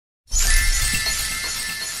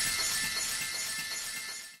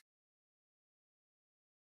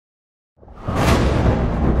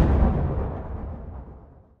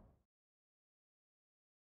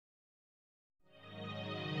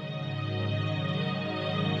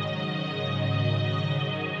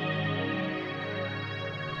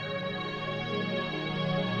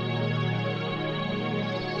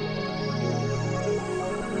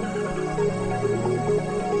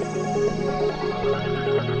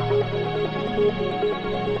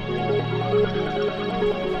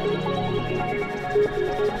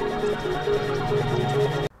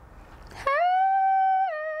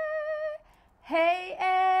Hey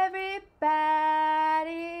everybody!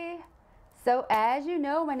 So as you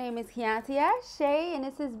know, my name is Kianti Ayshea and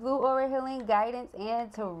this is Blue Aura Healing Guidance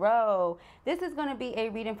and Tarot. This is going to be a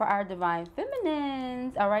reading for our Divine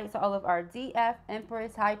Feminines. Alright, so all of our DF,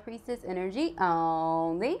 Empress, High Priestess energy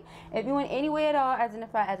only. If you in any way at all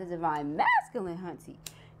identify as a Divine Masculine, hunty,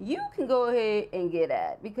 you can go ahead and get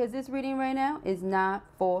at, because this reading right now is not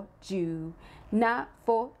for you. Not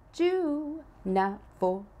for you. Not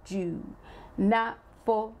for you. Not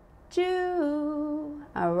for you.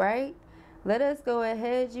 Alright, let us go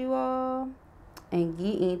ahead, you all, and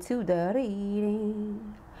get into the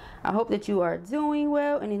reading. I hope that you are doing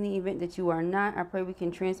well, and in the event that you are not, I pray we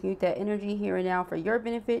can transmute that energy here and now for your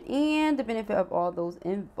benefit and the benefit of all those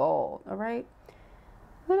involved. Alright,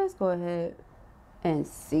 let us go ahead and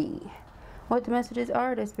see what the messages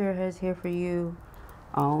are that Spirit has here for you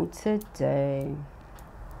on today.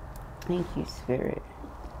 Thank you, Spirit.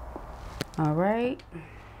 All right,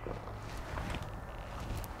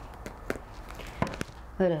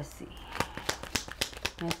 let us see.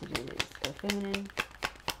 Messages of feminine.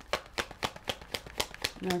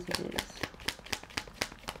 Messages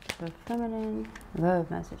of feminine.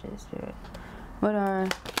 Love messages, Spirit. What are...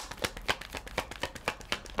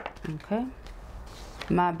 Okay.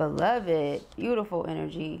 My beloved, beautiful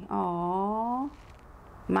energy. Aww,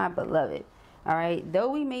 my beloved. All right,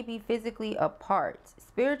 though we may be physically apart,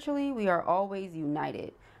 spiritually we are always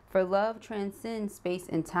united. For love transcends space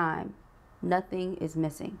and time. Nothing is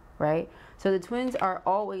missing, right? So the twins are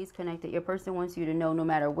always connected. Your person wants you to know, no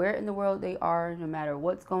matter where in the world they are, no matter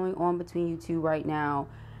what's going on between you two right now,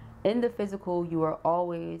 in the physical, you are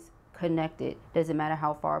always connected. Doesn't matter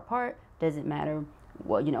how far apart, doesn't matter,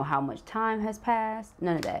 well, you know, how much time has passed,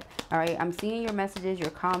 none of that. All right, I'm seeing your messages, your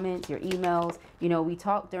comments, your emails. You know, we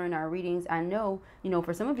talked during our readings. I know, you know,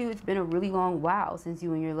 for some of you, it's been a really long while since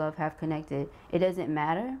you and your love have connected. It doesn't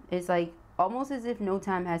matter. It's like almost as if no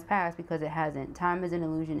time has passed, because it hasn't. Time is an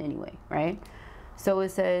illusion anyway, right? So it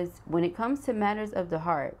says, when it comes to matters of the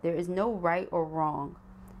heart, there is no right or wrong.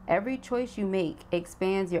 Every choice you make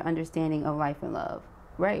expands your understanding of life and love,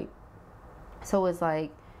 right? So it's like,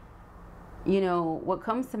 you know, what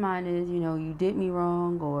comes to mind is, you know, you did me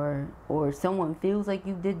wrong, or someone feels like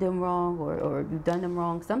you did them wrong, or you've done them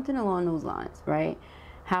wrong, something along those lines, right?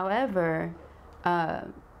 However,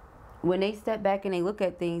 when they step back and they look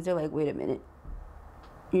at things, they're like, wait a minute,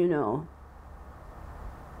 you know,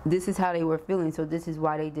 this is how they were feeling, so this is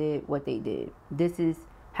why they did what they did. This is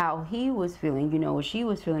how he was feeling, you know, or she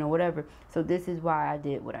was feeling, or whatever, so this is why I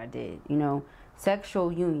did what I did, you know.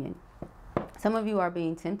 Sexual union. Some of you are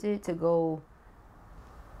being tempted to go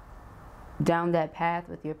down that path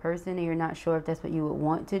with your person, and you're not sure if that's what you would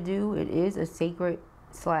want to do. It is a sacred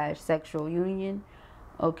 / sexual union,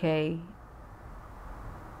 okay?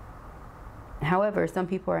 However, some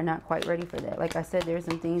people are not quite ready for that. Like I said, there's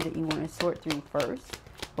some things that you want to sort through first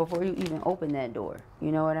before you even open that door.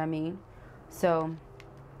 You know what I mean? So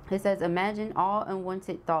it says, imagine all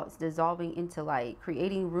unwanted thoughts dissolving into light,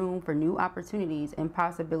 creating room for new opportunities and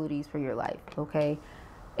possibilities for your life, okay?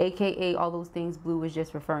 AKA all those things Blue was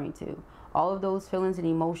just referring to. All of those feelings and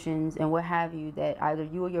emotions and what have you that either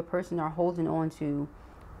you or your person are holding on to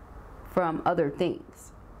from other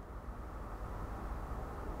things.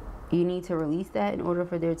 You need to release that in order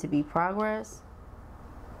for there to be progress.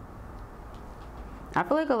 I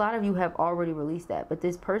feel like a lot of you have already released that, but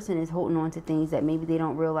this person is holding on to things that maybe they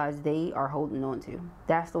don't realize they are holding on to.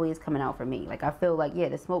 That's the way it's coming out for me. Like, I feel like, yeah,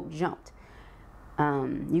 the smoke jumped.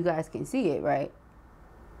 You guys can see it, right?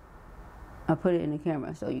 I put it in the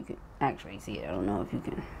camera so you can actually see it. I don't know if you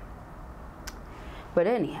can. But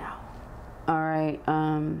anyhow, all right.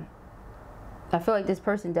 I feel like this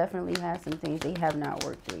person definitely has some things they have not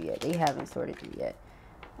worked through yet. They haven't sorted through yet.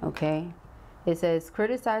 Okay. It says,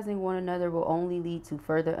 criticizing one another will only lead to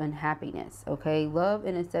further unhappiness. Okay. Love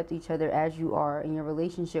and accept each other as you are, and your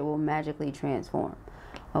relationship will magically transform.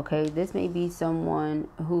 Okay. This may be someone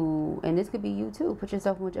who, and this could be you too. Put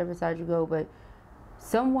yourself on whichever side you go. But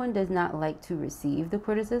someone does not like to receive the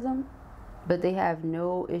criticism, but they have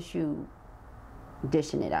no issue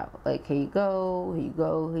dishing it out. Like, here you go, here you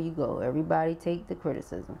go, here you go. Everybody take the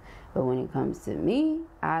criticism. But when it comes to me,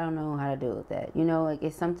 I don't know how to deal with that. You know, like,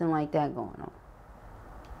 it's something like that going on.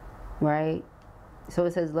 Right? So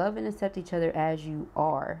it says, love and accept each other as you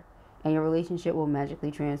are, and your relationship will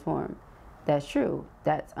magically transform. That's true.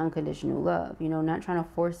 That's unconditional love. You know, not trying to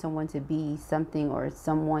force someone to be something or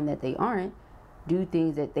someone that they aren't. Do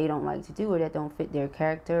things that they don't like to do or that don't fit their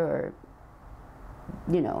character or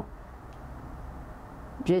you know,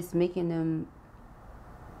 just making them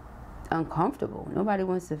uncomfortable. Nobody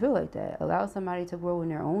wants to feel like that. Allow somebody to grow in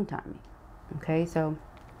their own timing. Okay, so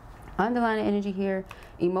underlying energy here,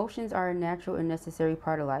 emotions are a natural and necessary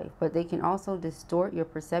part of life, but they can also distort your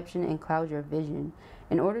perception and cloud your vision.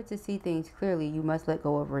 In order to see things clearly, you must let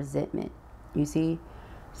go of resentment. You see?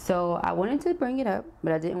 So I wanted to bring it up,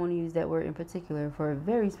 but I didn't want to use that word in particular for a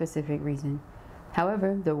very specific reason.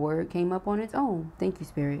 However, the word came up on its own. Thank you,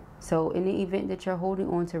 Spirit. So in the event that you're holding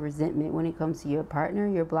on to resentment when it comes to your partner,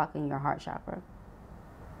 you're blocking your heart chakra.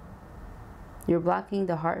 You're blocking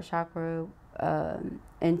the heart chakra.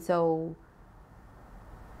 And so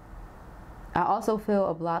I also feel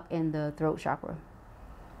a block in the throat chakra,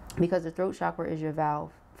 because the throat chakra is your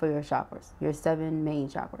valve for your chakras, your 7 main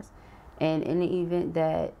chakras. And in the event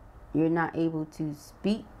that you're not able to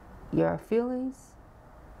speak your feelings,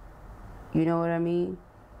 you know what I mean?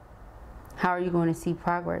 How are you going to see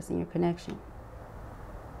progress in your connection?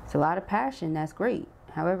 It's a lot of passion. That's great.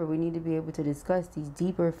 However, we need to be able to discuss these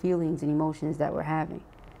deeper feelings and emotions that we're having.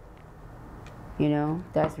 You know,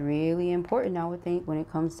 that's really important, I would think, when it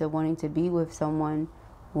comes to wanting to be with someone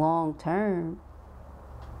long term.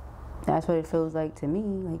 That's what it feels like to me.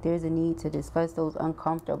 Like there's a need to discuss those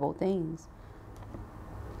uncomfortable things.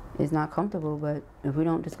 It's not comfortable, but if we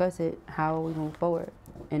don't discuss it, how will we move forward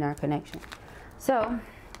in our connection? So,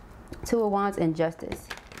 2 of Wands and Justice.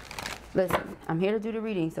 Listen, I'm here to do the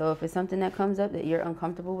reading, so if it's something that comes up that you're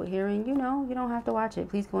uncomfortable with hearing, you know, you don't have to watch it.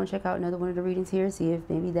 Please go and check out another one of the readings here, see if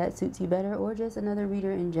maybe that suits you better, or just another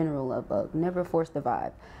reader in general, love bug. Never force the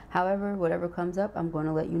vibe. However, whatever comes up, I'm going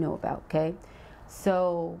to let you know about, okay?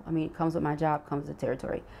 So, I mean, it comes with my job, comes with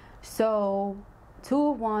territory. So, 2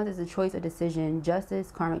 of Wands is a choice, a decision,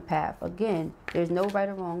 justice, karmic path. Again, there's no right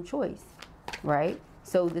or wrong choice, right?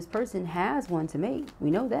 So this person has one to make.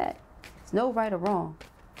 We know that. It's no right or wrong.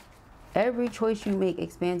 Every choice you make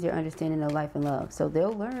expands your understanding of life and love. So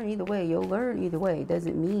they'll learn either way. You'll learn either way. It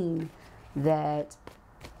doesn't mean that,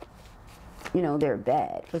 you know, they're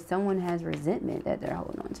bad. But someone has resentment that they're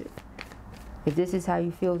holding on to. If this is how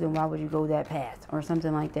you feel, then why would you go that path? Or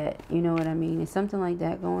something like that. You know what I mean? Is something like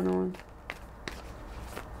that going on?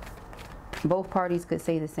 Both parties could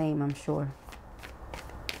say the same, I'm sure.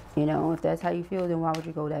 You know, if that's how you feel, then why would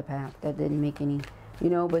you go that path? That didn't make any, you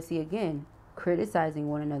know, but see, again, criticizing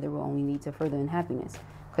one another will only lead to further unhappiness,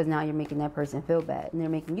 because now you're making that person feel bad, and they're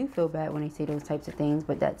making you feel bad when they say those types of things,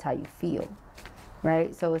 but that's how you feel,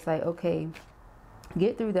 right? So it's like, okay,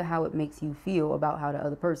 get through the how it makes you feel about how the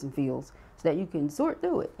other person feels, so that you can sort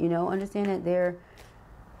through it, you know, understand that their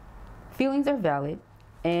feelings are valid,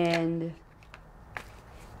 and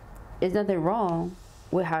there's nothing wrong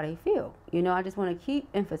with how they feel. You know, I just want to keep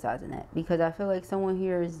emphasizing that, because I feel like someone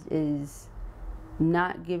here is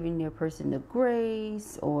not giving their person the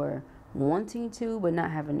grace, or wanting to but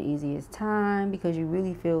not having the easiest time, because you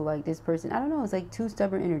really feel like this person, I don't know, it's like 2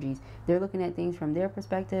 stubborn energies. They're looking at things from their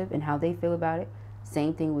perspective and how they feel about it.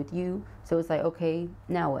 Same thing with you. So it's like, okay,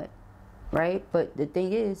 now what? Right? But the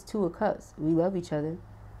thing is, 2 of Cups, we love each other.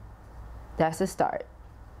 That's a start.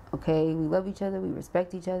 Okay, we love each other, we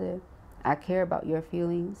respect each other. I care about your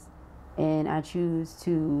feelings, and I choose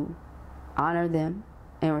to honor them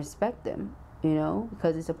and respect them, you know,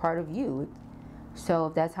 because it's a part of you. So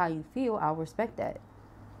if that's how you feel, I'll respect that.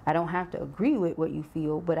 I don't have to agree with what you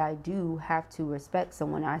feel, but I do have to respect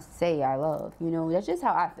someone I say I love. You know, that's just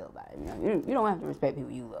how I feel about it. You know, you don't have to respect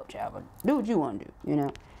people you love, child, but do what you want to do, you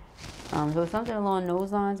know. So something along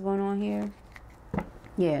those lines going on here.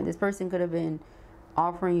 Yeah, this person could have been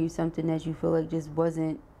offering you something that you feel like just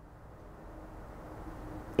wasn't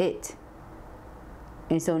it.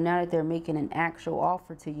 And so now that they're making an actual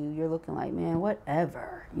offer to you, you're looking like, man,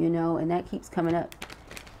 whatever, you know, and that keeps coming up.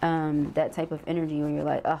 That type of energy when you're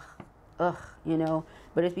like, ugh, you know,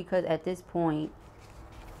 but it's because at this point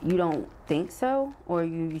you don't think so, or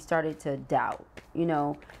you started to doubt, you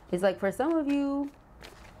know. It's like, for some of you,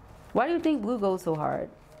 why do you think blue goes so hard?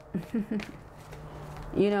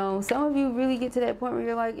 You know, some of you really get to that point where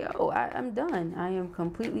you're like, yo, I'm done. I am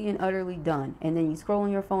completely and utterly done. And then you scroll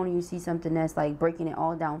on your phone and you see something that's like breaking it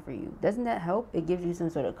all down for you. Doesn't that help? It gives you some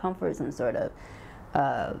sort of comfort, some sort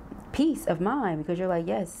of peace of mind, because you're like,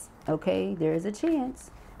 yes, okay, there is a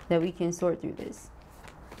chance that we can sort through this.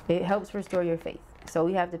 It helps restore your faith. So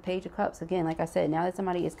we have the Page of Cups. Again, like I said, now that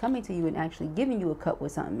somebody is coming to you and actually giving you a cup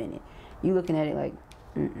with something in it, you looking at it like,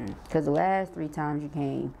 because the last 3 times you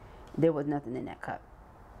came, there was nothing in that cup.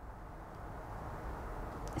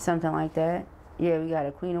 Something like that. Yeah, we got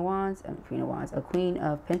a Queen of Wands, a Queen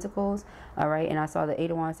of Pentacles. All right, and I saw the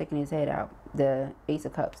 8 of Wands sticking his head out, the Ace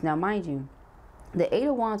of Cups. Now, mind you, The Eight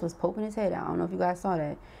of Wands was poking his head out. I don't know if you guys saw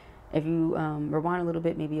that. If you rewind a little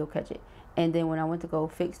bit, maybe you'll catch it. And then when I went to go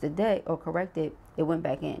fix the deck or correct it, it went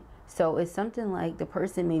back in. So it's something like the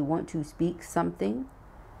person may want to speak something.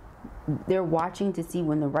 They're watching to see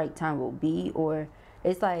when the right time will be, or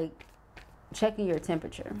it's like checking your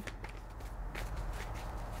temperature.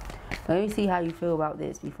 Let me see how you feel about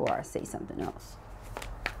this before I say something else.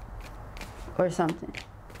 Or something.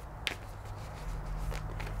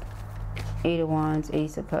 Eight of Wands,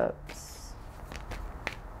 Ace of Cups.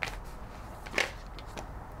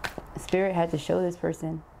 Spirit had to show this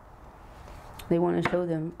person. They want to show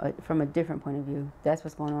them from a different point of view. That's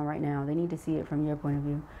what's going on right now. They need to see it from your point of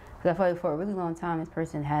view. Because I feel like for a really long time, this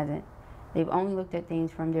person hasn't. They've only looked at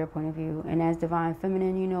things from their point of view. And as Divine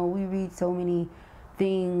Feminine, you know, we read so many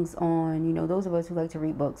things on, you know, those of us who like to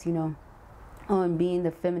read books, you know, on being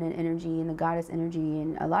the feminine energy and the goddess energy.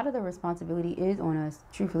 And a lot of the responsibility is on us,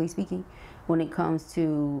 truthfully speaking, when it comes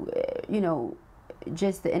to, you know,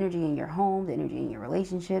 just the energy in your home, the energy in your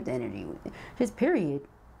relationship, the energy, just period.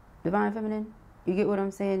 Divine Feminine, you get what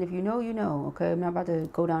I'm saying? If you know, you know, okay? I'm not about to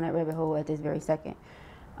go down that rabbit hole at this very second.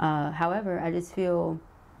 However, I just feel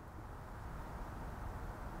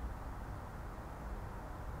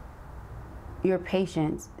your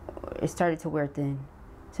patience, it started to wear thin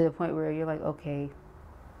to the point where you're like, okay,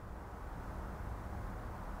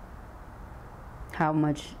 how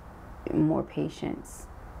much more patience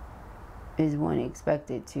is one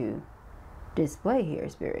expected to display here,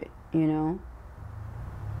 Spirit? You know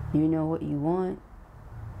what you want,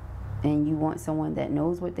 and you want someone that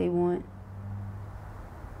knows what they want.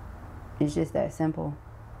 It's just that simple.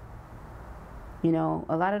 You know,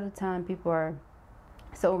 a lot of the time people are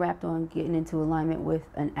so wrapped on getting into alignment with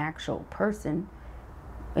an actual person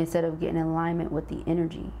instead of getting in alignment with the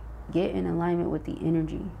energy. Get in alignment with the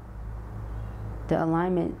energy. The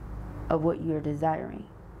alignment of what you're desiring.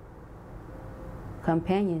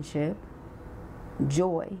 Companionship,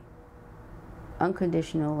 joy,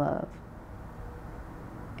 unconditional love.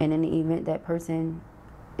 And in the event that person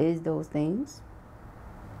is those things,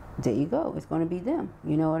 there you go. It's going to be them.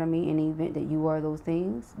 You know what I mean? In the event that you are those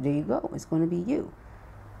things, there you go. It's going to be you.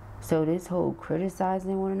 So this whole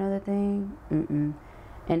criticizing one another thing,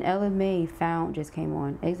 And Ellen May found just came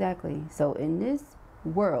on. Exactly. So in this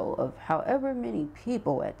world of however many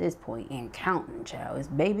people at this point and counting, child, it's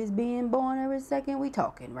babies being born every second we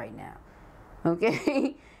talking right now.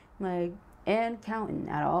 Okay? Like, and counting.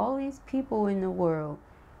 Out of all these people in the world,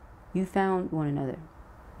 you found one another.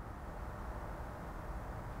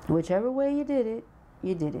 Whichever way you did it,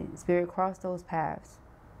 you did it. Spirit crossed those paths.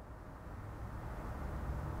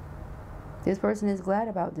 This person is glad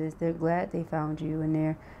about this. They're glad they found you, and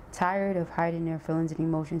they're tired of hiding their feelings and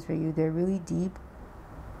emotions for you. They're really deep.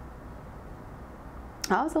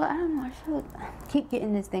 Also, I don't know, I keep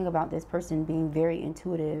getting this thing about this person being very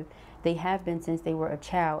intuitive. They have been since they were a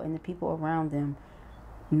child, and the people around them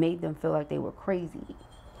made them feel like they were crazy,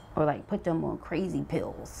 or like put them on crazy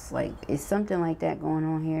pills. Like, it's something like that going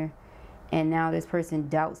on here. And now this person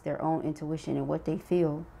doubts their own intuition and what they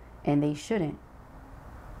feel, and they shouldn't.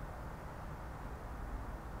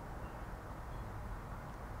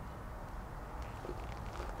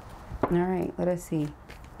 All right, let us see.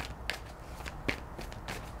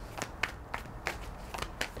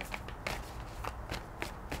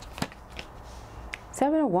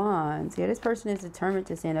 Seven of Wands. Yeah, this person is determined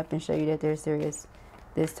to stand up and show you that they're serious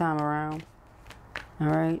this time around. All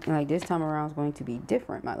right, and like this time around is going to be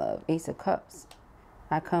different, my love. Ace of Cups.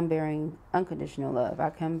 I come bearing unconditional love. I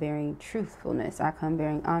come bearing truthfulness. I come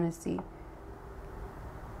bearing honesty.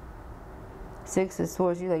 Six of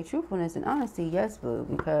Swords. You like truthfulness and honesty? Yes, boo,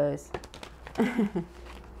 because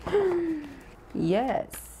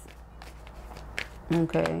yes.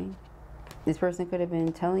 Okay. This person could have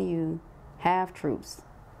been telling you half truths.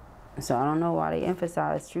 So I don't know why they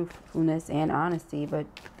emphasize truthfulness and honesty, but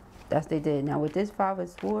that's what they did. Now with this Five of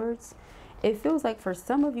Swords, it feels like for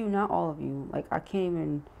some of you, not all of you, like I can't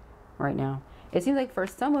even right now. It seems like for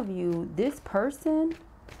some of you, this person,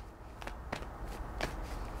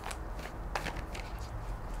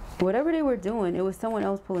 whatever they were doing, it was someone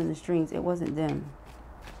else pulling the strings. It wasn't them.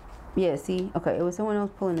 Yeah, see? Okay, it was someone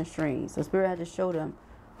else pulling the strings. So Spirit had to show them,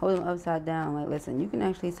 hold them upside down. Like, listen, you can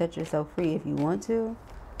actually set yourself free if you want to.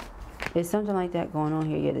 It's something like that going on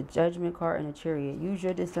here. You have the Judgment card and the Chariot. Use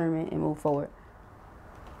your discernment and move forward.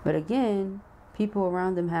 But again, people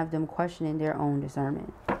around them have them questioning their own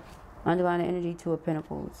discernment. Underlying energy, Two of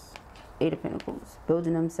Pentacles, Eight of Pentacles.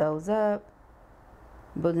 Building themselves up.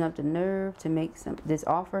 Building up the nerve to make this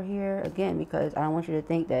offer here. Again, because I don't want you to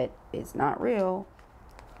think that it's not real.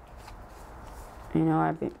 You know,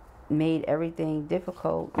 I've been made everything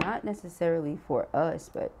difficult, not necessarily for us,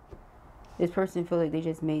 but this person feels like they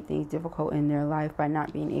just made things difficult in their life by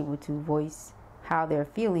not being able to voice how they're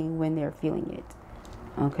feeling when they're feeling it.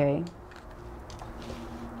 Okay.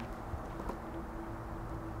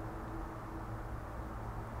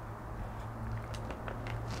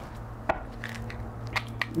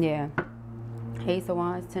 Yeah. Ace of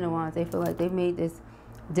Wands, Ten of Wands. They feel like they made this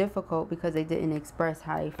difficult because they didn't express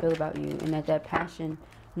how they feel about you, and that passion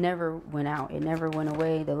never went out. It never went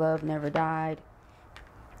away. The love never died.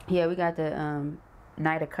 Yeah, we got the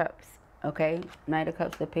Knight of Cups. Okay, Knight of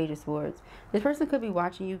Cups, the Page of Swords. This person could be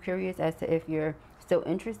watching you, curious as to if you're still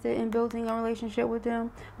interested in building a relationship with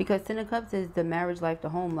them, because Ten of Cups is the marriage life, the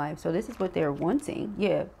home life. So this is what they're wanting.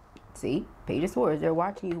 Yeah, see, Page of Swords. They're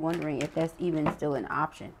watching you, wondering if that's even still an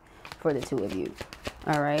option for the two of you.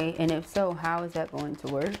 All right, and if so, how is that going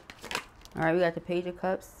to work? All right, we got the Page of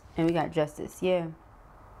Cups and we got Justice. Yeah,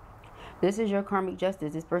 this is your karmic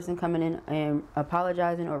justice. This person coming in and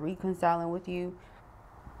apologizing or reconciling with you,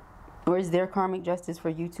 or is their karmic justice for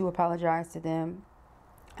you to apologize to them?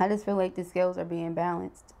 I just feel like the scales are being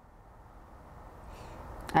balanced.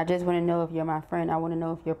 I just want to know if you're my friend. I want to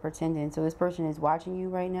know if you're pretending. So this person is watching you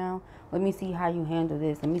right now. Let me see how you handle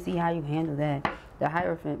this. Let me see how you handle that. The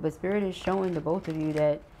Hierophant. But Spirit is showing the both of you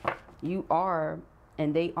that you are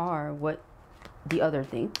and they are what the other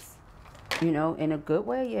thinks. You know, in a good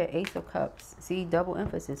way. Yeah, Ace of Cups. See, double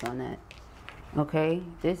emphasis on that. Okay,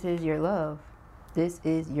 this is your love. This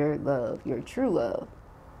is your love. Your true love.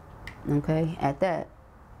 Okay, at that.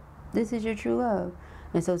 This is your true love.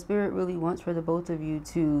 And so Spirit really wants for the both of you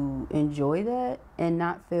to enjoy that and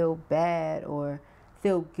not feel bad or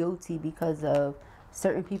feel guilty because of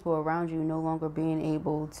certain people around you no longer being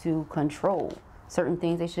able to control certain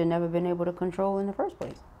things they should have never been able to control in the first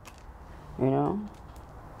place. You know?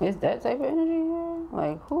 It's that type of energy here.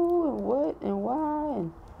 Like who and what and why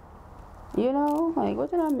and, you know, like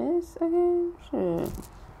what did I miss again? Shit.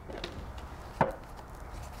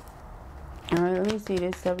 Alright, let me see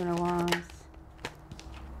this Seven of Wands.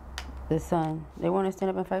 The Sun. They want to stand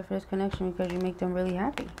up and fight for this connection because you make them really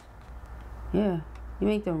happy. Yeah, you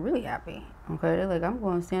make them really happy. Okay, they're like, I'm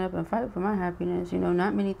going to stand up and fight for my happiness. You know,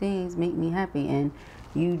 not many things make me happy, and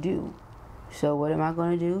you do. So what am I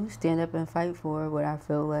going to do? Stand up and fight for what I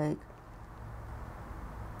feel like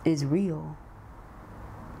is real.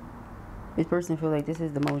 This person feels like this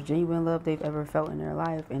is the most genuine love they've ever felt in their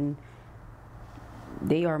life, and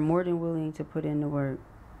they are more than willing to put in the work.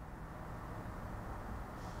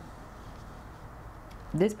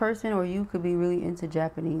 This person or you could be really into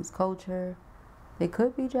Japanese culture. They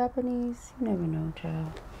could be Japanese. You never know,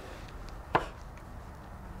 child.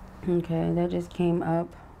 Okay, that just came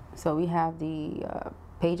up. So we have the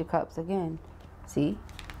Page of Cups again. See?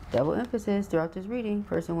 Double emphasis throughout this reading.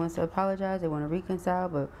 Person wants to apologize. They want to reconcile.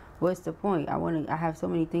 But what's the point? I have so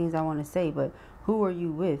many things I want to say. But who are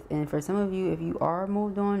you with? And for some of you, if you are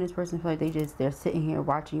moved on, this person feels like they're sitting here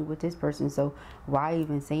watching you with this person. So why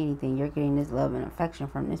even say anything? You're getting this love and affection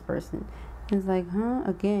from this person. It's like, huh?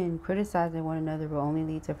 Again, criticizing one another will only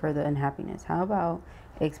lead to further unhappiness. How about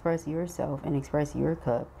express yourself and express your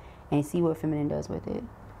cup and see what feminine does with it?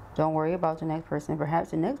 Don't worry about the next person.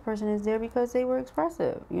 Perhaps the next person is there because they were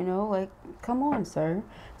expressive. You know, like, come on, sir.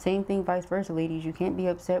 Same thing, vice versa, ladies. You can't be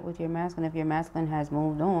upset with your masculine if your masculine has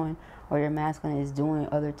moved on or your masculine is doing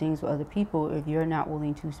other things with other people if you're not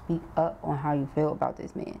willing to speak up on how you feel about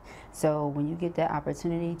this man. So when you get that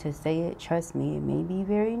opportunity to say it, trust me, it may be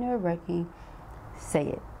very nerve-wracking. Say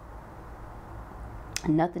it.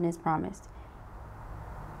 Nothing is promised.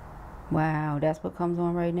 Wow, that's what comes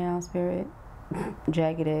on right now, Spirit.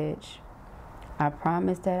 Jagged edge. I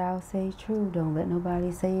promise that I'll say true. Don't let nobody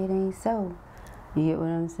say it ain't so. You get what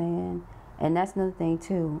I'm saying? And that's another thing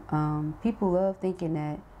too. People love thinking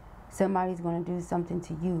that somebody's going to do something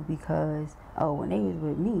to you because, oh, when they was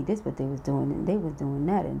with me, this what they was doing, and they was doing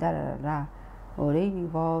that, and da-da-da-da. Well, they've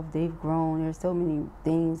evolved, they've grown. There's so many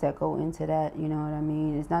things that go into that, you know what I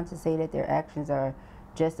mean? It's not to say that their actions are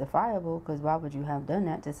justifiable, because why would you have done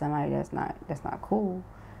that to somebody that's not cool?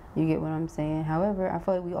 You get what I'm saying? However, I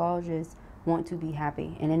feel like we all just want to be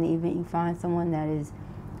happy. And in the event you find someone that is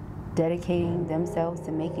dedicating themselves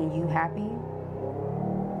to making you happy,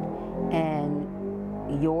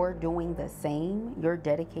 and you're doing the same, you're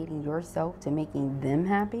dedicating yourself to making them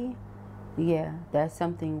happy, yeah, that's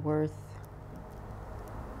something worth,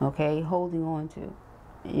 okay, holding on to.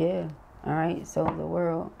 Yeah, all right, so the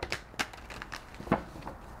world.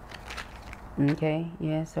 Okay,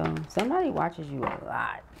 yeah, so somebody watches you a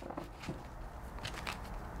lot.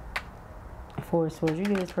 Four of Swords. You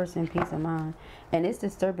give this person peace of mind. And it's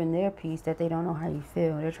disturbing their peace that they don't know how you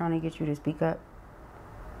feel. They're trying to get you to speak up.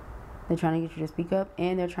 They're trying to get you to speak up.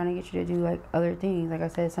 And they're trying to get you to do like other things. Like I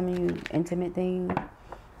said, some of you intimate things.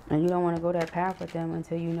 And you don't want to go that path with them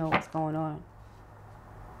until you know what's going on.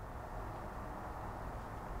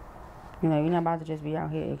 You know, you're not about to just be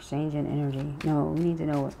out here exchanging energy. No, we need to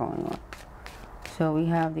know what's going on. So we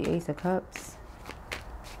have the Ace of Cups.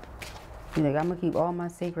 You're like, I'm going to keep all my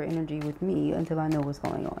sacred energy with me until I know what's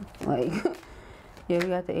going on. Like, yeah, we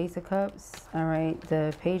got the Ace of Cups. All right,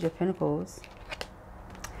 the Page of Pentacles.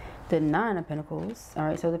 The Nine of Pentacles. All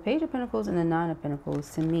right, so the Page of Pentacles and the Nine of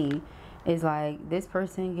Pentacles, to me, is like this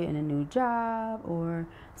person getting a new job, or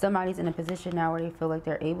somebody's in a position now where they feel like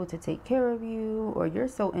they're able to take care of you, or you're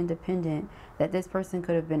so independent that this person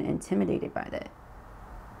could have been intimidated by that.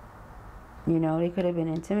 You know, they could have been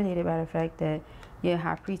intimidated by the fact that, yeah,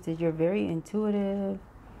 High Priestess, you're very intuitive.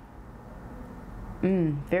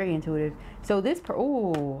 Very intuitive. So this,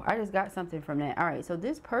 oh, I just got something from that. All right, so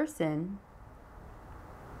this person,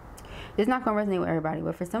 it's not going to resonate with everybody,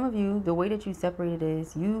 but for some of you, the way that you separated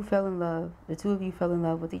is you fell in love. The two of you fell in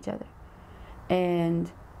love with each other.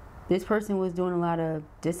 And this person was doing a lot of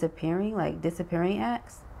disappearing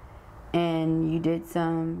acts. And you did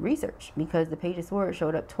some research because the Page of Swords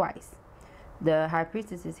showed up twice. The High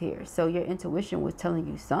Priestess is here. So your intuition was telling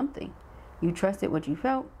you something. You trusted what you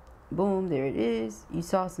felt. Boom, there it is. You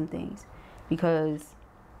saw some things. Because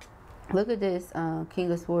look at this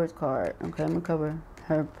King of Swords card. Okay, I'm going to cover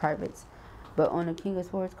her privates. But on the King of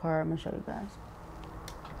Swords card, I'm going to show you guys.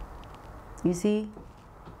 You see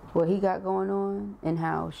what he got going on and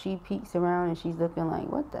how she peeks around and she's looking like,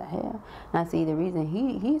 what the hell? Now see, the reason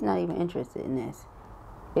he's not even interested in this.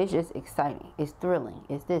 It's just exciting. It's thrilling.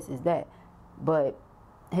 It's this, it's that. But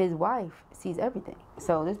his wife sees everything.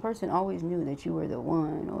 So this person always knew that you were the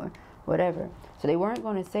one or whatever. So they weren't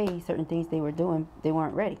going to say certain things they were doing. They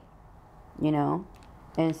weren't ready, you know.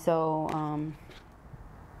 And so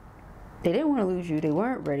they didn't want to lose you. They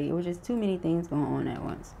weren't ready. It was just too many things going on at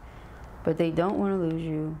once. But they don't want to lose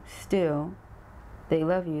you still. They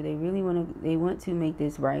love you. They really want to make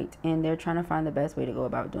this right. And they're trying to find the best way to go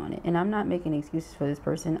about doing it. And I'm not making excuses for this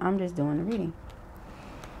person. I'm just doing the reading.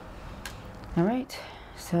 All right.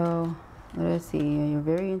 So let us see. You're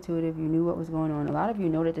very intuitive. You knew what was going on. A lot of you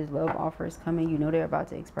know that this love offer is coming. You know they're about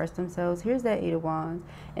to express themselves. Here's that Eight of Wands.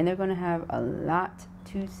 And they're going to have a lot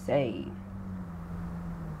to say.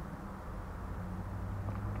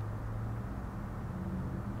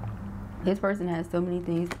 This person has so many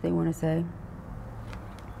things that they want to say.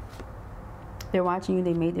 They're watching you.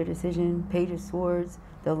 They made their decision. Page of Swords.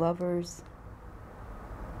 The Lovers.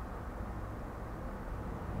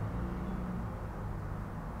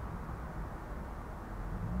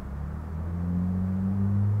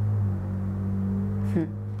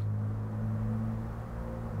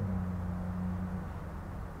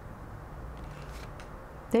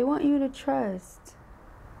 They want you to trust.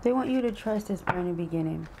 They want you to trust this brand new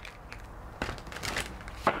beginning.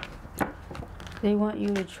 They want you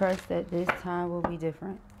to trust that this time will be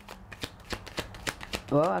different.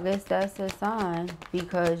 Well, I guess that's a sign,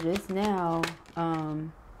 because just now,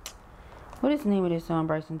 what is the name of this song,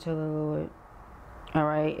 Bryson Tiller, Lord? All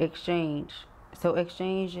right, Exchange. So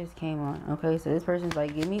Exchange just came on. Okay, so this person's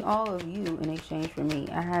like, give me all of you in exchange for me.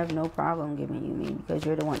 I have no problem giving you me because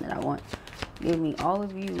you're the one that I want. Give me all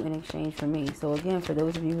of you in exchange for me. So again, for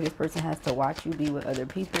those of you who this person has to watch you be with other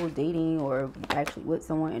people, dating, or actually with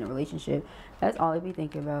someone in a relationship, that's all they be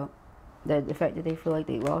thinking about. That the fact that they feel like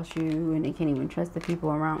they lost you and they can't even trust the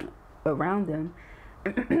people around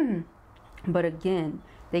them. But again,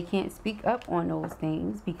 they can't speak up on those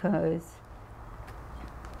things because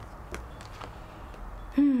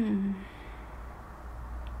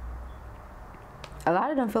a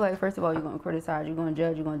lot of them feel like, first of all, you're going to criticize, you're going to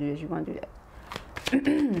judge, you're going to do this, you're going to do that.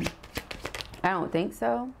 I don't think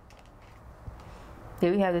so.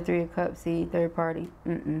 Here we have the Three of Cups. See, third party.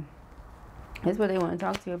 That's what they want to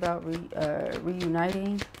talk to you about,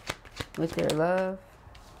 reuniting with their love.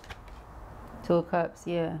 Two of Cups,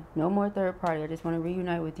 yeah. No more third party. I just want to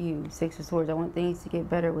reunite with you. Six of Swords. I want things to get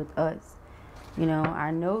better with us. You know,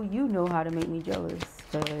 I know you know how to make me jealous,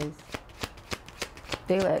 because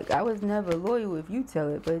they like, I was never loyal if you tell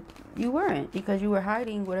it, but you weren't, because you were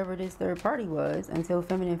hiding whatever this third party was until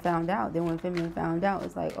Feminine found out. Then when Feminine found out,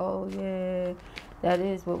 it's like, oh yeah, that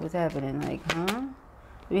is what was happening. Like, huh?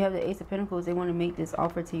 We have the Ace of Pentacles. They want to make this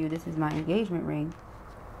offer to you. This is my engagement ring.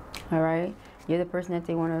 All right? You're the person that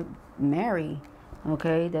they want to marry.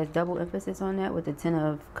 Okay, that's double emphasis on that with the 10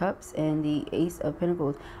 of Cups and the Ace of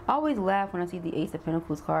Pentacles. I always laugh when I see the Ace of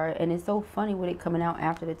Pentacles card, and it's so funny with it coming out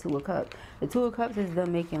after the 2 of Cups. The 2 of Cups is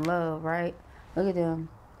them making love, right? Look at them.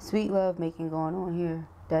 Sweet love making going on here.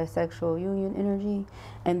 That sexual union energy.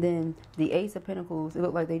 And then the Ace of Pentacles, it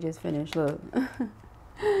looked like they just finished. Look.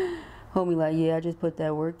 Homie like, yeah, I just put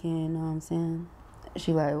that work in, you know what I'm saying?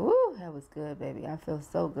 She like, woo, that was good, baby. I feel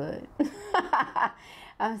so good.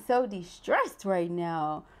 I'm so distressed right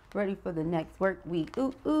now. Ready for the next work week.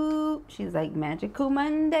 Ooh, ooh. She's like, magical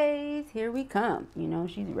Mondays. Here we come. You know,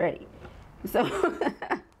 she's ready. So,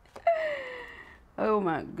 oh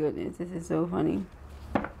my goodness. This is so funny.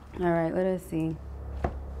 All right, let us see.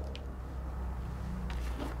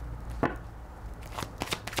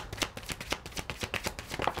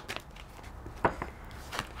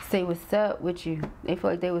 Say what's up with you. They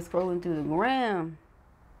feel like they were scrolling through the gram.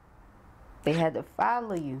 They had to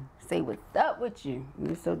follow you. Say what's up with you.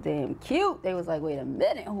 You're so damn cute. They was like, wait a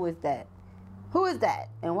minute, who is that? Who is that?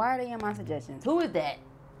 And why are they in my suggestions? Who is that?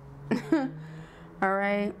 All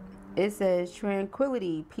right. It says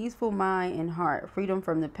tranquility, peaceful mind and heart, freedom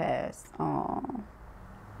from the past. Aww.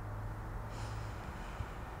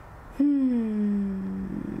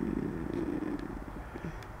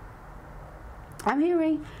 I'm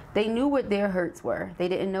hearing they knew what their hurts were. They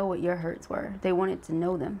didn't know what your hurts were. They wanted to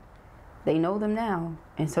know them. They know them now,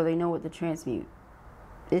 and so they know what to transmute.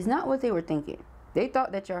 It's not what they were thinking. They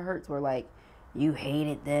thought that your hurts were like you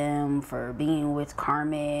hated them for being with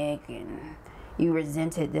karmic and you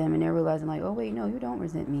resented them, and they're realizing like, oh wait, no, you don't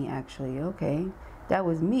resent me actually. Okay, that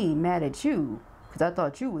was me mad at you because I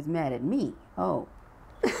thought you was mad at me. Oh,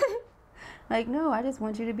 like no, I just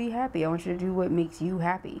want you to be happy. I want you to do what makes you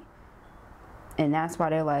happy. And that's why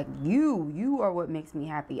they're like, you are what makes me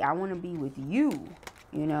happy. I want to be with you,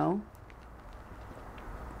 you know?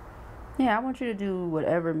 Yeah, I want you to do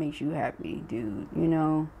whatever makes you happy, dude, you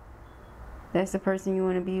know? That's the person you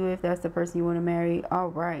want to be with. That's the person you want to marry. All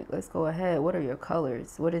right, let's go ahead. What are your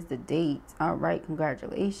colors? What is the date? All right,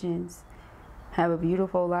 congratulations. Have a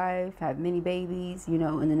beautiful life. Have many babies, you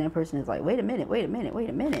know? And then that person is like, wait a minute.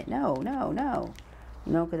 No.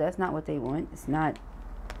 You know, because that's not what they want. It's not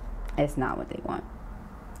what they want.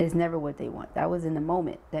 It's never what they want. That was in the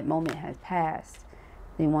moment. That moment has passed.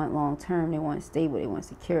 They want long term. They want stable. They want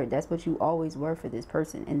secure. That's what you always were for this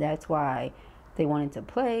person. And that's why they wanted to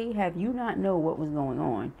play, have you not know what was going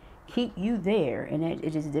on, keep you there. And it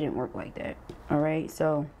just didn't work like that. All right.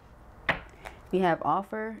 So we have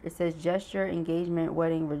offer. It says gesture, engagement,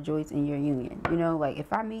 wedding, rejoice in your union. You know, like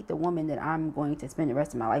if I meet the woman that I'm going to spend the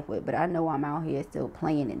rest of my life with, but I know I'm out here still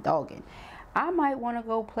playing and dogging, I might want to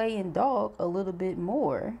go play and dog a little bit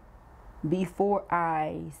more before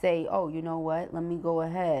I say, oh, you know what? Let me go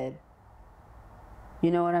ahead.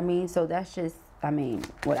 You know what I mean? So that's just, I mean,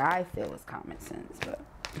 what I feel is common sense. But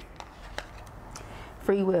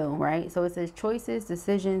free will, right? So it says choices,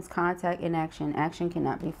 decisions, contact, and action. Action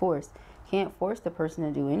cannot be forced. Can't force the person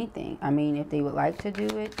to do anything. I mean, if they would like to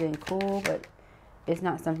do it, then cool. But it's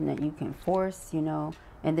not something that you can force, you know.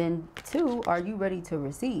 And then 2, are you ready to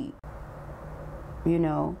receive? You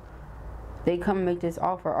know, they come and make this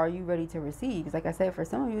offer. Are you ready to receive? Because like I said, for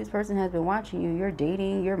some of you, this person has been watching you. You're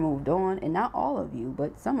dating. You're moved on. And not all of you,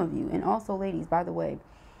 but some of you. And also, ladies, by the way,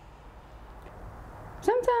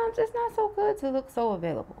 sometimes it's not so good to look so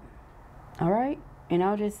available. All right? And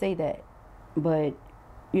I'll just say that. But,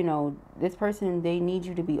 you know, this person, they need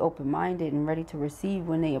you to be open-minded and ready to receive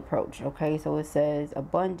when they approach. Okay? So it says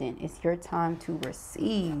abundant. It's your time to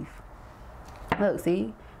receive. Look,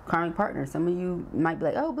 see? Karmic partner. Some of you might be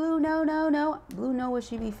like, oh, Blue, no. Blue know what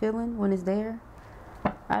she be feeling when it's there.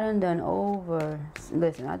 I done over.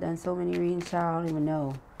 Listen, I done so many readings, child, I don't even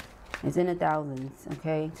know. It's in the thousands,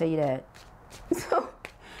 okay? Tell you that. So,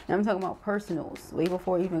 and I'm talking about personals, way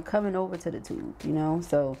before even coming over to the tube, you know?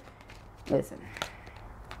 So, listen.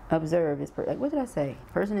 Observe. Like, what did I say?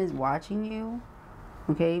 Person is watching you,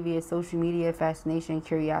 okay, via social media, fascination,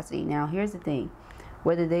 curiosity. Now, here's the thing.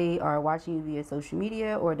 Whether they are watching you via social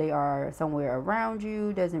media or they are somewhere around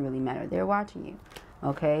you, doesn't really matter. They're watching you,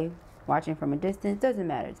 okay? Watching from a distance, doesn't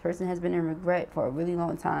matter. This person has been in regret for a really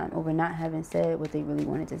long time over not having said what they really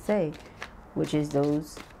wanted to say, which is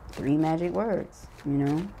those 3 magic words, you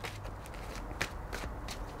know?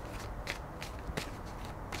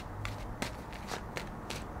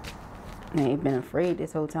 They've been afraid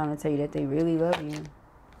this whole time to tell you that they really love you,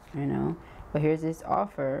 you know? But here's this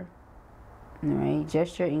offer. All right,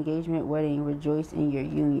 gesture, engagement, wedding, rejoice in your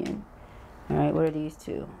union. All right, what are these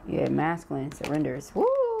 2? Yeah, masculine, surrenders. Woo!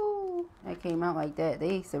 That came out like that.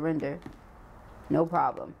 They surrender. No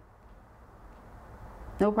problem.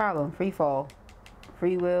 No problem. Free fall.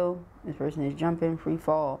 Free will. This person is jumping. Free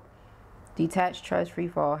fall. Detached, trust, free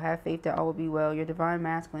fall. Have faith that all will be well. Your divine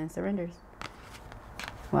masculine surrenders.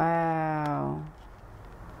 Wow.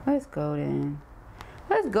 Let's go then.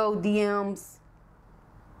 Let's go, DMs.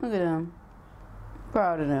 Look at them.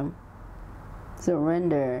 Proud of them.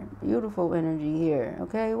 Surrender. Beautiful energy here.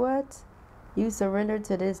 Okay, what? You surrender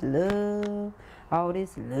to this love. All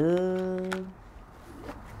this love.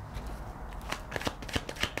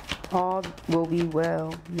 All will be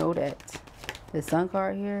well. Know that. The Sun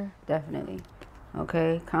card here, definitely.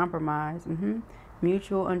 Okay, compromise.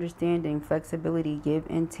 Mutual understanding, flexibility, give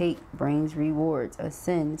and take brings rewards.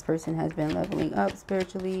 Ascend. This person has been leveling up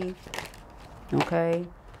spiritually. Okay.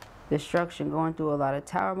 Destruction, going through a lot of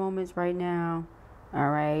tower moments right now. All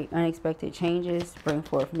right. Unexpected changes bring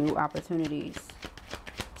forth new opportunities.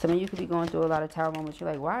 Some of you could be going through a lot of tower moments. You're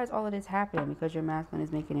like, why is all of this happening? Because your masculine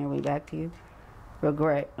is making their way back to you.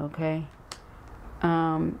 Regret. Okay.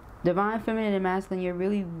 Divine feminine and masculine, you're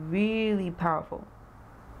really, really powerful.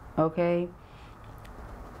 Okay.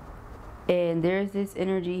 And there's this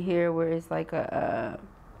energy here where it's like a,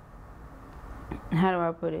 how do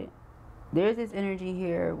I put it? There's this energy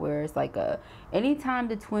here where it's like a, anytime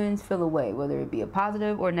the twins feel away, whether it be a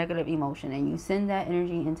positive or negative emotion, and you send that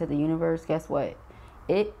energy into the universe, guess what?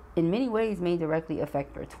 It, in many ways, may directly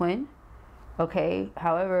affect your twin. Okay.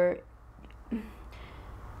 However,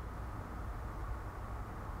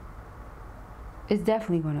 it's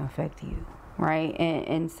definitely going to affect you, right?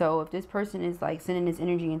 And so if this person is like sending this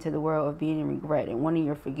energy into the world of being in regret and wanting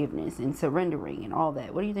your forgiveness and surrendering and all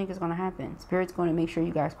that, what do you think is going to happen? Spirit's going to make sure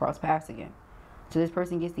you guys cross paths again. So this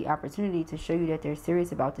person gets the opportunity to show you that they're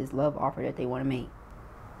serious about this love offer that they want to make.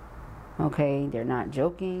 Okay, they're not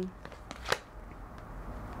joking.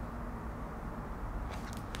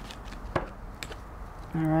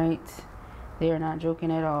 All right, they are not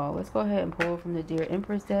joking at all. Let's go ahead and pull from the Dear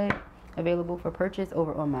Empress deck. Available for purchase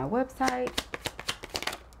over on my website.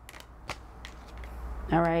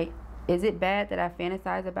 All right. Is it bad that I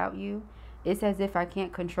fantasize about you? It's as if I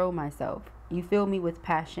can't control myself. You fill me with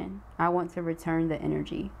passion. I want to return the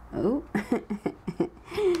energy. Ooh.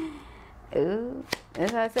 Ooh.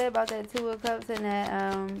 That's what I said about that Two of Cups and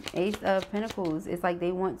that Ace of Pentacles. It's like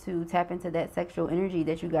they want to tap into that sexual energy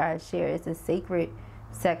that you guys share. It's a sacred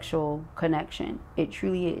sexual connection. It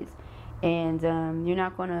truly is. And you're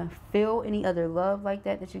not going to feel any other love like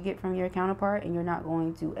that you get from your counterpart. And you're not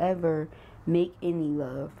going to ever make any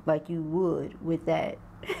love like you would with that.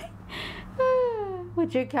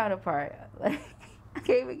 With your counterpart. Like, I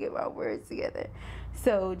can't even get my words together.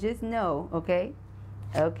 So just know, okay?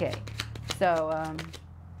 Okay. So,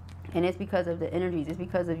 and it's because of the energies. It's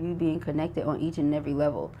because of you being connected on each and every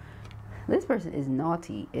level. This person is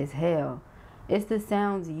naughty as hell. It's the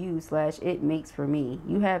sounds you / it makes for me.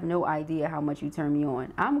 You have no idea how much you turn me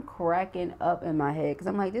on. I'm cracking up in my head because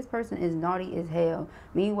I'm like, this person is naughty as hell.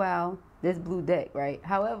 Meanwhile, this blue deck, right?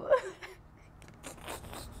 However,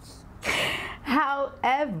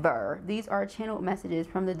 these are channeled messages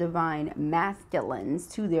from the divine masculines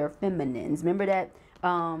to their feminines. Remember that?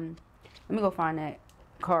 Let me go find that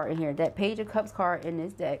card in here. That Page of Cups card in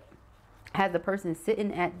this deck has the person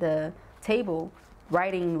sitting at the table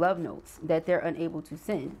writing love notes that they're unable to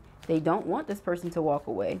send. They don't want this person to walk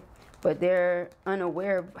away, but they're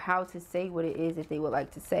unaware of how to say what it is that they would like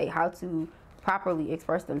to say, how to properly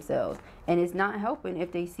express themselves. And it's not helping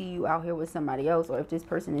if they see you out here with somebody else, or if this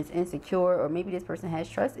person is insecure, or maybe this person has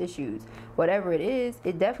trust issues. Whatever it is,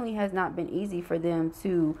 it definitely has not been easy for them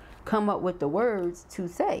to come up with the words to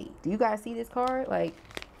say. Do you guys see this card? Like,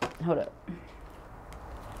 hold up.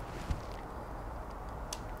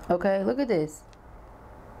 Okay, look at this.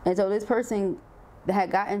 And so this person had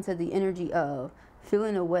gotten to the energy of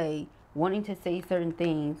feeling away, wanting to say certain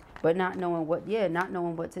things, but not knowing what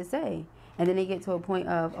to say. And then they get to a point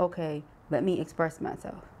of, okay, let me express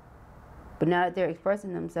myself. But now that they're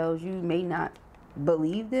expressing themselves, you may not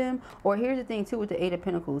believe them. Or here's the thing too with the Eight of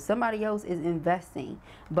Pentacles. Somebody else is investing.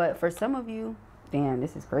 But for some of you, damn,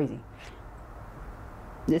 this is crazy.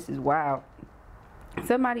 This is wild.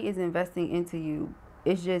 Somebody is investing into you.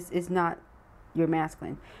 It's not your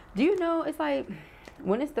masculine. Do you know, it's like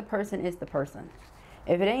when it's the person, it's the person.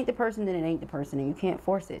 If it ain't the person, then it ain't the person, and you can't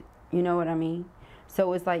force it. You know what I mean?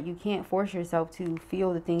 So it's like you can't force yourself to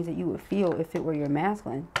feel the things that you would feel if it were your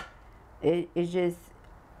masculine. It's just,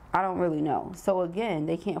 I don't really know. So again,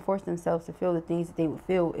 they can't force themselves to feel the things that they would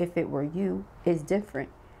feel if it were you. It's different.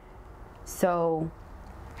 So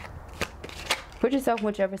put yourself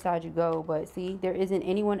whichever side you go, but see, there isn't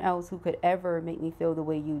anyone else who could ever make me feel the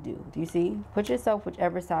way you do. Do you see? Put yourself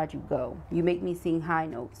whichever side you go. You make me sing high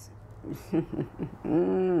notes.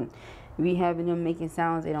 You be having them making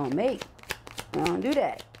sounds they don't make. I don't do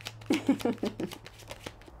that.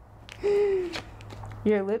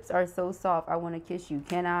 Your lips are so soft. I want to kiss you.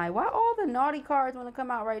 Can I? Why all the naughty cards want to come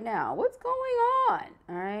out right now? What's going on?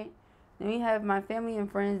 All right. Then we have my family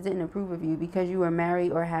and friends didn't approve of you because you were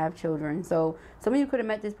married or have children. So some of you could have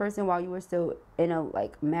met this person while you were still in a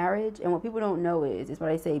like marriage. And what people don't know is what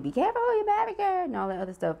I say, be careful who you marry, girl, and all that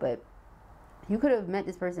other stuff. But you could have met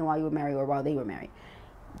this person while you were married or while they were married.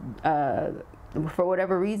 For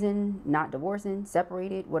whatever reason, not divorcing,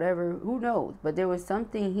 separated, whatever, who knows? But there was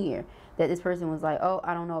something here that this person was like, oh,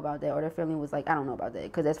 I don't know about that. Or their family was like, I don't know about that.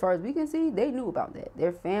 Because as far as we can see, they knew about that.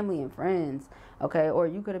 Their family and friends, okay? Or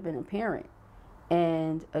you could have been a parent.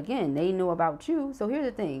 And again, they knew about you. So here's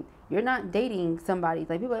the thing. You're not dating somebody.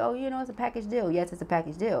 Like people are like, oh, you know, it's a package deal. Yes, it's a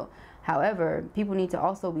package deal. However, people need to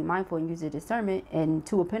also be mindful and use their discernment. And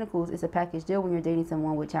Two of Pentacles is a package deal when you're dating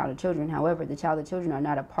someone with child or children. However, the child or children are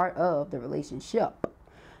not a part of the relationship.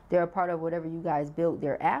 They're a part of whatever you guys build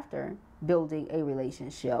thereafter, building a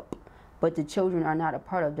relationship. But the children are not a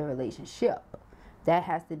part of the relationship. That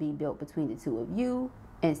has to be built between the two of you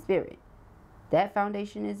and spirit. That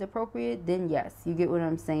foundation is appropriate, then yes, you get what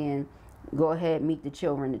I'm saying. Go ahead, meet the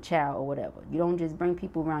children, the child, or whatever. You don't just bring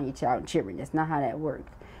people around your child and children. That's not how that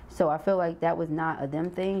works. So I feel like that was not a them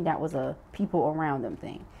thing. That was a people around them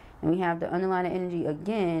thing. And we have the underlying energy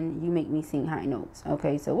again. You make me sing high notes.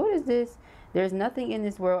 Okay, so what is this? There's nothing in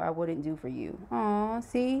this world I wouldn't do for you. Aw,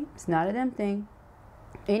 see? It's not a them thing.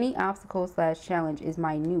 Any obstacle / challenge is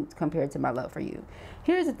minute compared to my love for you.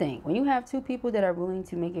 Here's the thing. When you have two people that are willing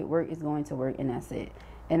to make it work, it's going to work, and that's it.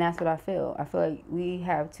 And that's what I feel. I feel like we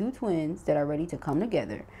have two twins that are ready to come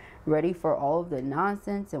together, ready for all of the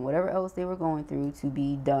nonsense and whatever else they were going through to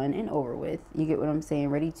be done and over with. You get what I'm saying?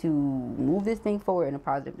 Ready to move this thing forward in a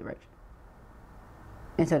positive direction.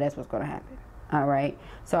 And so that's what's going to happen. All right.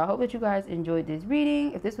 So I hope that you guys enjoyed this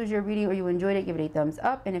reading. If this was your reading or you enjoyed it, give it a thumbs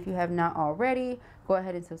up. And if you have not already, go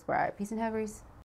ahead and subscribe. Peace and have grace.